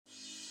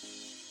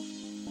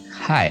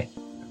Hi,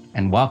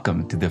 and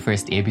welcome to the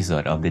first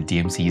episode of the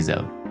DMC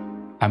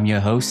Zone. I'm your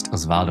host,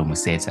 Osvaldo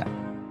Museta.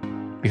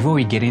 Before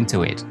we get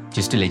into it,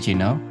 just to let you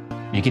know,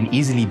 you can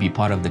easily be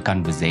part of the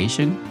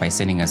conversation by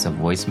sending us a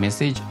voice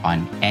message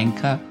on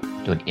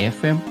anchor.fm/the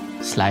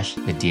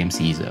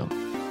DMC Zone.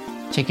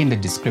 Check in the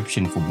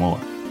description for more,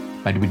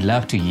 but we'd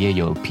love to hear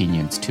your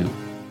opinions too.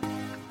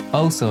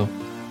 Also,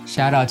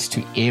 shout outs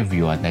to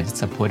everyone that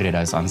supported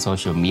us on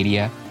social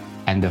media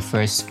and the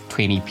first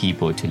 20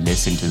 people to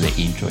listen to the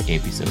intro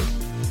episode.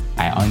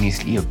 I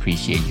honestly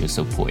appreciate your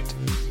support.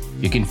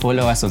 You can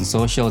follow us on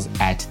socials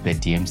at the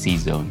DMC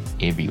Zone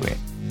everywhere.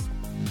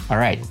 All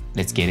right,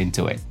 let's get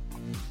into it.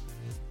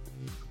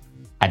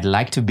 I'd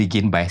like to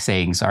begin by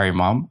saying sorry,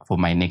 Mom, for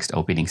my next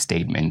opening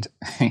statement.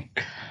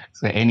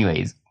 So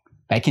anyways,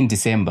 back in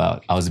December,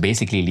 I was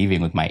basically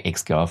living with my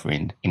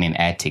ex-girlfriend in an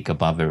attic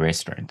above a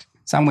restaurant,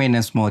 somewhere in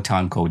a small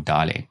town called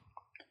Darling.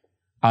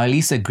 Our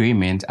lease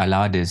agreement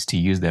allowed us to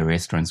use the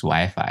restaurant's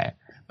Wi-Fi,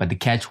 but the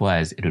catch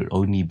was it would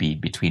only be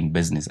between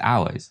business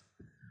hours.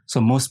 So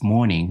most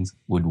mornings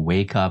would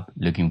wake up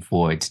looking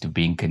forward to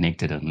being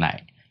connected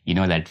online. You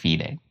know that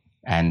feeling.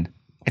 And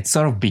it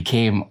sort of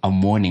became a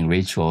morning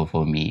ritual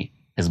for me,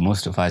 as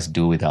most of us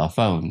do with our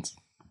phones.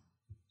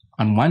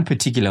 On one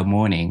particular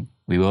morning,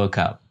 we woke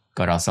up,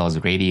 got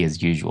ourselves ready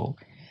as usual.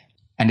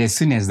 And as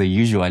soon as the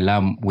usual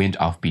alarm went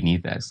off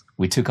beneath us,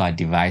 we took our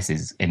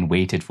devices and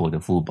waited for the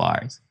full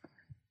bars.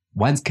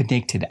 Once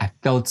connected, I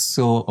felt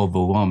so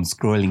overwhelmed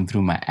scrolling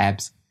through my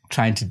apps,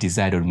 trying to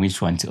decide on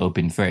which one to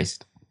open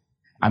first.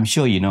 I'm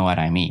sure you know what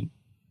I mean.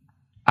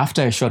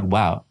 After a short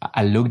while,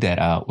 I looked at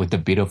her with a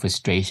bit of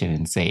frustration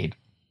and said,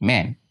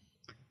 "Man,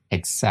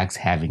 it sucks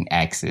having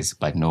access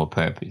but no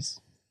purpose."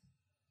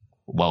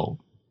 Whoa.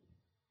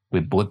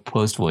 We both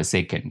paused for a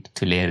second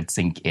to let it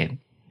sink in,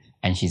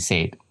 and she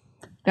said,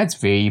 "That's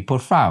very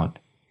profound."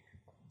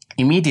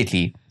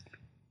 Immediately,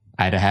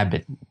 I had a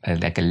habit,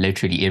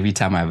 literally every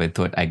time I ever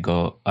thought, I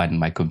go on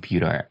my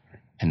computer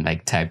and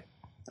type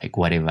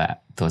whatever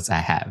thoughts I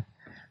have.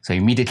 So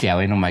immediately I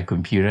went on my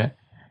computer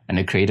and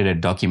I created a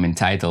document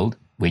titled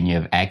 "When You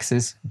Have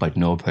Access But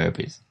No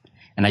Purpose."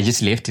 And I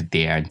just left it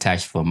there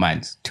untouched for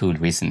months till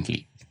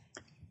recently.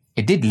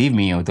 It did leave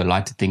me with a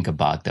lot to think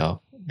about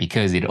though,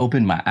 because it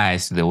opened my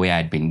eyes to the way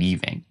I'd been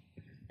living,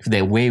 to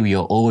the way we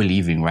are all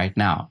living right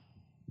now.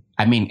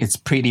 I mean, it's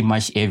pretty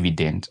much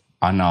evident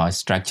on our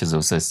structures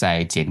of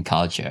society and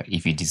culture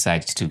if you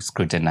decide to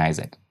scrutinize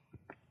it.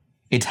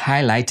 It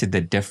highlighted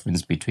the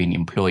difference between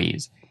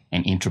employees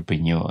and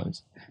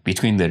entrepreneurs,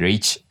 between the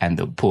rich and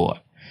the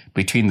poor,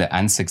 between the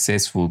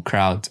unsuccessful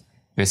crowd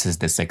versus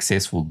the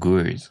successful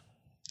gurus.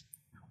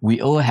 We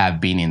all have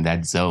been in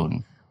that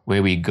zone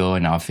where we go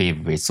on our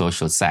favorite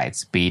social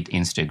sites, be it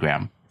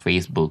Instagram,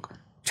 Facebook,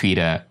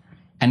 Twitter,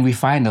 and we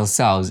find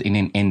ourselves in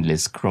an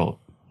endless scroll,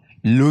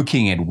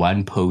 looking at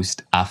one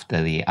post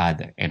after the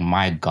other, and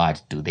my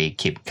God, do they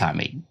keep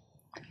coming.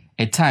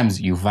 At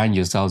times, you find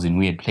yourselves in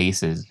weird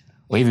places,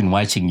 or even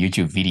watching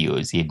YouTube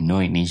videos you had no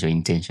initial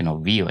intention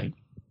of viewing.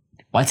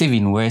 What's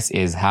even worse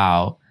is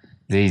how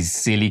these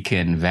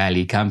Silicon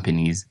Valley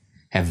companies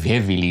have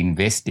heavily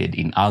invested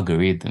in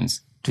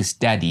algorithms to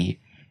study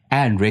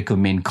and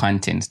recommend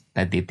content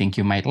that they think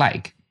you might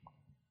like.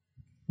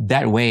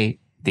 That way,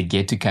 they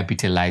get to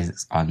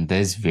capitalize on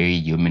this very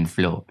human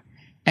flow.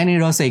 And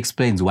it also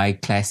explains why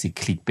classic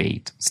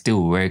clickbait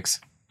still works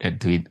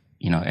in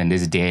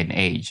this day and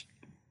age,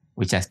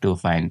 which I still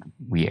find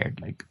weird.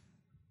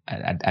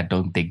 I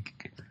don't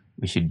think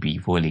we should be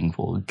falling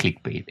for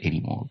clickbait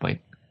anymore, but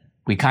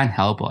we can't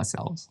help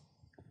ourselves.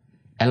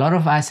 A lot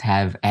of us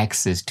have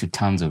access to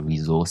tons of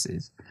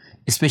resources,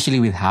 especially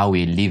with how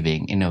we're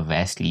living in a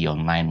vastly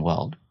online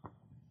world.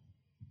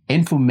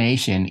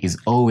 Information is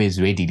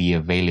always readily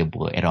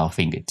available at our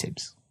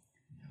fingertips.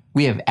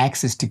 We have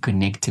access to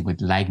connecting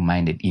with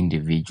like-minded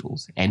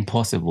individuals and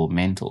possible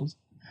mentors.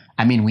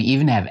 I mean, we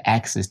even have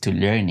access to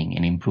learning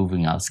and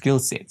improving our skill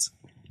sets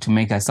to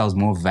make ourselves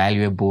more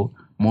valuable,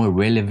 more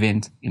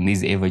relevant in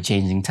these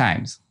ever-changing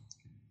times.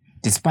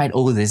 Despite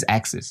all this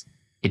access,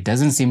 it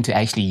doesn't seem to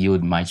actually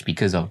yield much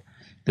because of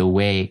the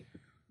way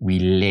we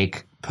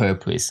lack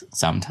purpose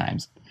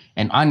sometimes.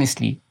 And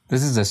honestly,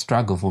 this is a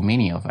struggle for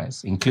many of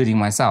us, including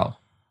myself.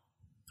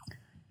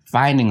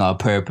 Finding our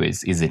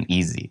purpose isn't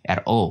easy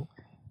at all,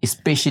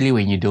 especially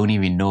when you don't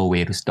even know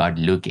where to start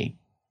looking.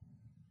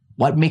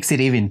 What makes it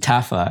even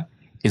tougher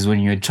is when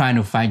you're trying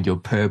to find your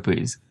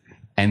purpose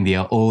and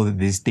there are all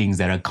these things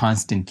that are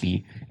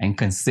constantly and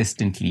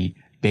consistently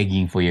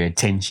begging for your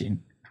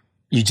attention.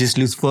 You just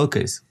lose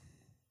focus.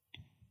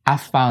 I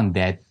found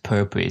that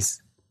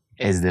purpose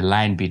is the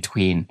line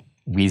between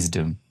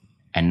wisdom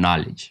and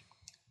knowledge.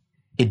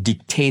 It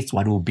dictates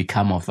what will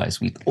become of us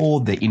with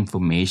all the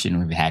information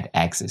we've had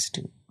access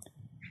to.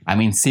 I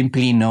mean,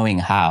 simply knowing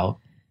how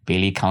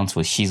barely counts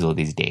for shizzle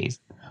these days,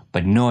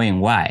 but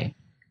knowing why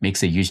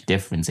makes a huge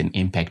difference and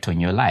impact on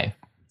your life.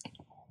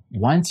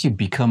 Once you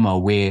become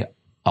aware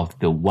of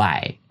the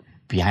why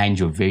behind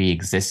your very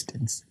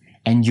existence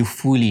and you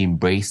fully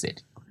embrace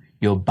it,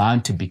 you're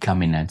bound to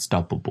become an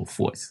unstoppable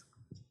force.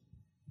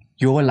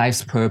 Your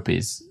life's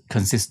purpose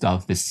consists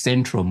of the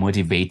central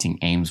motivating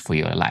aims for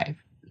your life,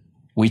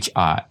 which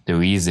are the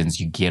reasons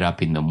you get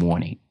up in the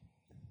morning.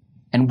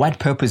 And what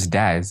purpose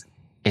does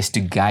is to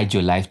guide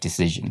your life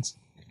decisions,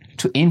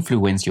 to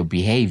influence your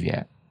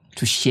behavior,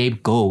 to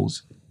shape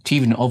goals, to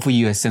even offer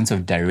you a sense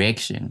of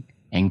direction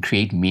and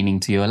create meaning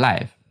to your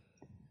life.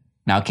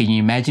 Now, can you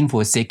imagine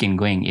for a second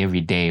going every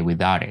day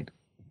without it?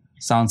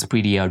 Sounds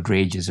pretty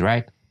outrageous,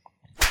 right?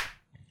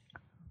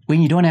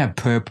 When you don't have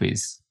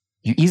purpose,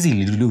 you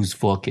easily lose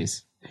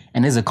focus.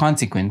 And as a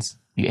consequence,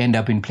 you end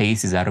up in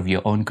places out of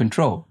your own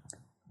control.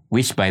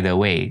 Which, by the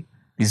way,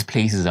 these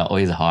places are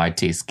always hard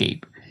to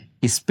escape,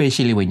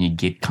 especially when you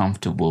get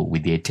comfortable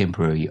with their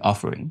temporary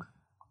offerings.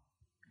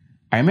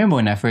 I remember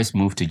when I first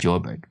moved to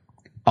Joburg,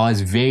 I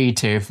was very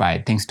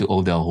terrified thanks to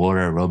all the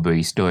horror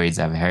robbery stories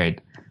I've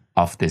heard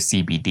of the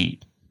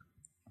CBD.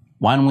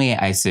 One way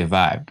I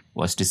survived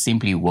was to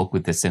simply walk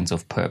with a sense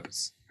of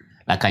purpose,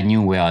 like I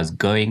knew where I was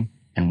going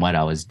and what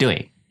I was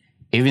doing.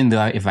 Even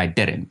though if I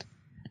didn't,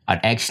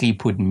 I'd actually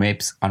put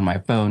maps on my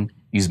phone,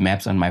 use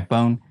maps on my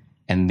phone,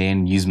 and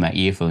then use my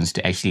earphones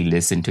to actually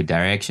listen to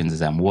directions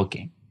as I'm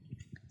walking.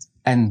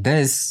 And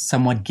this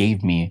somewhat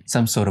gave me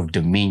some sort of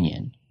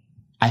dominion.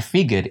 I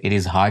figured it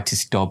is hard to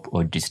stop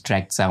or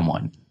distract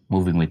someone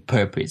moving with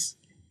purpose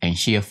and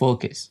sheer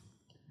focus.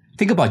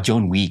 Think about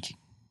John Wick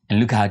and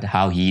look at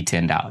how he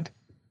turned out.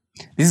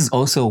 This is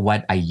also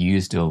what I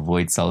use to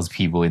avoid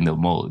salespeople in the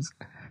malls,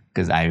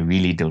 because I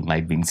really don't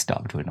like being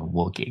stopped when I'm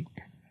walking,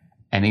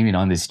 and even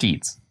on the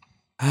streets.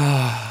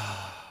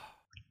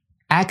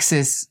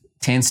 Access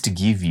tends to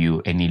give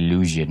you an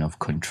illusion of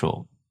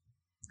control.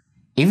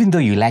 Even though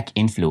you lack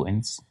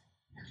influence,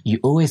 you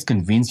always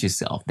convince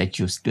yourself that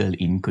you're still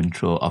in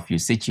control of your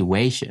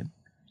situation.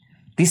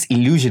 This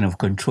illusion of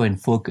control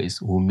and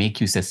focus will make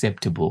you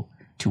susceptible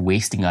to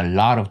wasting a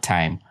lot of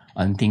time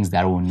on things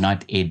that will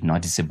not add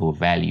noticeable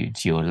value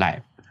to your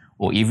life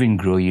or even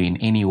grow you in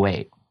any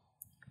way.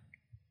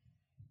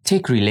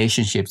 Take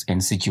relationships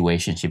and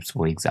situationships,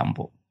 for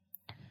example.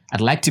 I'd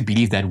like to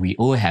believe that we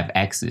all have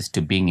access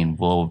to being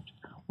involved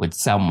with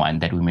someone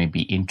that we may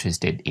be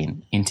interested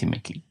in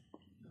intimately.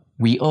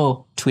 We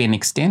all, to an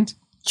extent,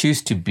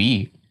 choose to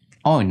be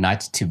or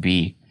not to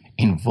be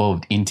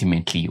involved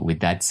intimately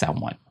with that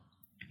someone.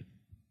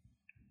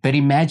 But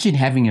imagine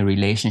having a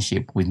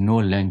relationship with no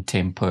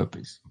long-term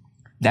purpose.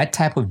 That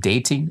type of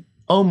dating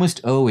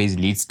almost always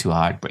leads to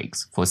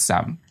heartbreaks for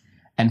some,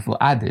 and for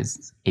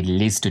others, it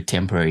leads to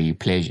temporary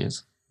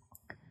pleasures.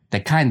 The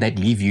kind that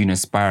leave you in a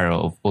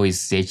spiral of always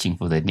searching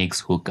for the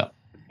next hookup,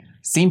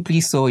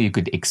 simply so you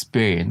could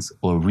experience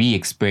or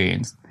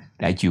re-experience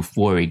that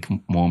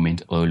euphoric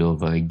moment all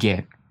over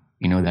again.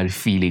 You know, that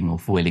feeling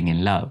of falling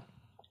in love.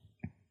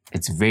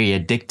 It's very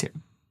addictive.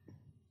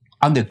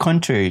 On the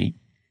contrary,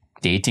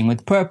 dating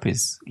with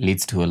purpose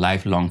leads to a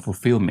lifelong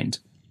fulfillment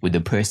with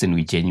the person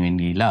we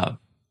genuinely love.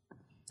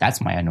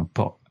 That's my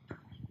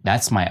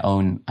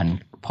own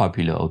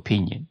unpopular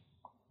opinion.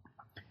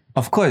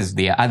 Of course,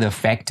 there are other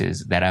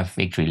factors that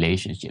affect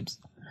relationships,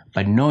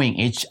 but knowing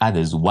each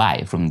other's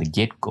why from the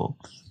get-go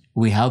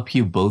will help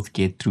you both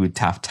get through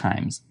tough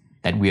times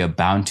that we are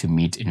bound to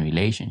meet in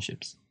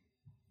relationships.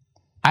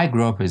 I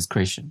grew up as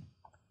Christian,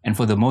 and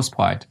for the most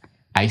part,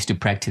 I used to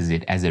practice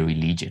it as a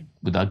religion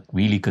without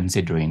really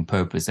considering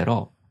purpose at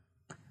all.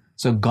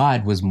 So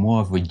God was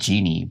more of a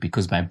genie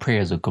because my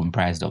prayers were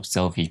comprised of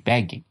selfish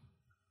begging.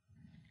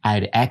 I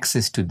had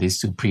access to this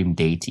supreme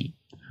deity,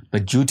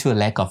 but due to a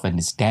lack of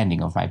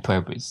understanding of my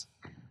purpose,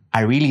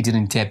 I really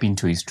didn't tap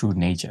into his true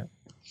nature,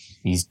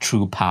 his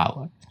true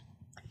power.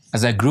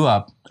 As I grew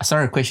up, I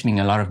started questioning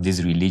a lot of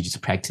these religious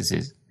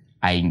practices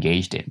I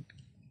engaged in.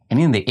 And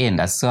in the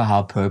end, I saw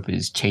how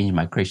purpose changed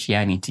my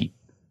Christianity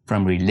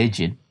from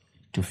religion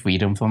to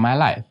freedom for my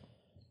life.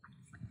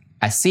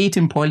 I see it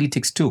in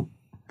politics too.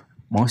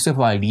 Most of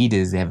our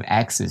leaders have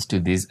access to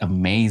this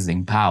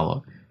amazing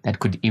power that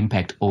could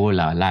impact all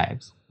our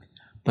lives.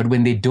 But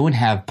when they don't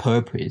have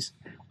purpose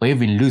or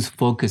even lose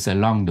focus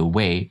along the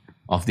way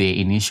of their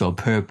initial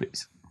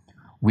purpose,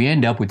 we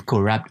end up with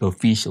corrupt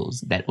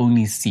officials that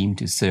only seem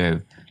to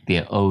serve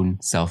their own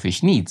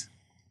selfish needs.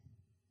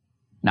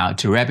 Now,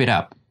 to wrap it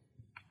up,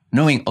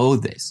 knowing all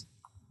this,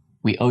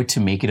 we ought to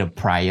make it a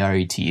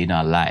priority in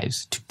our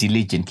lives to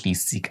diligently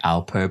seek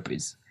our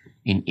purpose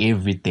in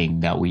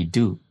everything that we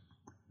do.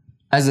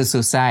 As a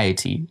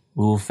society,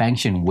 we will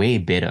function way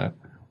better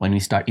when we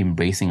start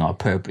embracing our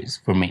purpose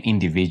from an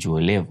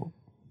individual level.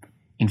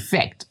 In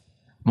fact,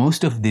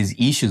 most of these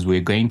issues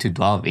we're going to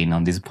delve in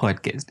on this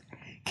podcast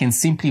can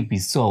simply be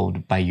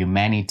solved by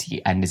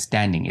humanity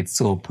understanding its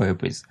sole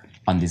purpose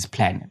on this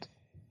planet.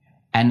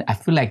 And I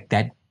feel like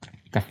that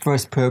the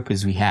first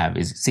purpose we have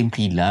is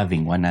simply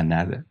loving one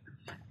another.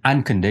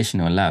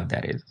 Unconditional love,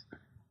 that is.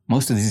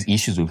 Most of these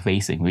issues we're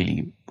facing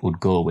really would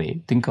go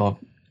away. Think of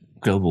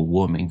global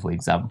warming, for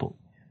example.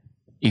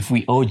 If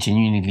we all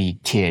genuinely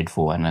cared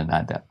for one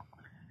another,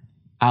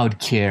 I would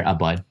care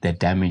about the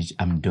damage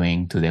I'm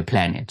doing to the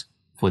planet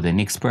for the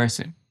next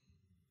person.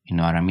 You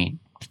know what I mean?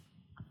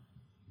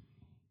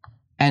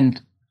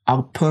 And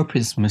our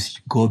purpose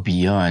must go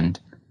beyond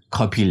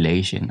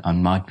copulation or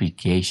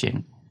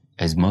multiplication,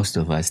 as most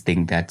of us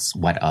think that's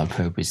what our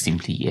purpose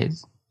simply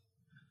is.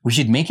 We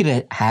should make it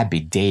a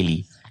habit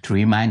daily to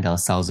remind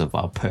ourselves of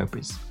our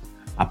purpose.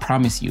 I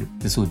promise you,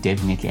 this will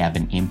definitely have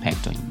an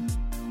impact on you.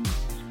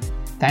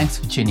 Thanks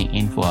for tuning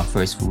in for our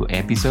first full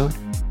episode.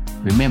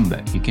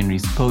 Remember, you can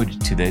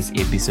respond to this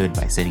episode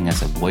by sending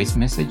us a voice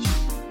message,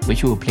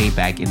 which we'll play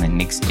back in the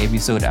next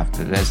episode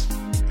after this.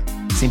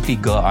 Simply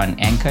go on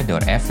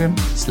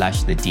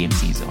anchor.fm/the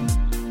DMC Zone.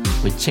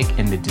 We'll check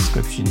in the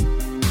description.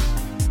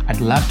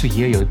 I'd love to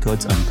hear your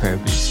thoughts on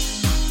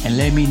purpose, and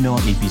let me know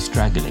if you're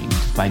struggling to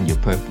find your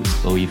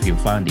purpose or if you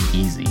found it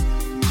easy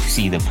to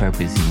see the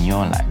purpose in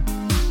your life.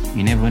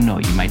 You never know,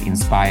 you might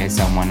inspire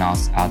someone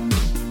else out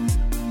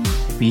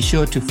there. Be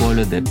sure to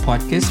follow the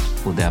podcast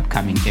for the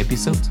upcoming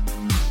episodes.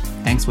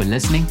 Thanks for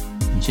listening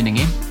and tuning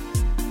in.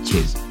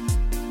 Cheers.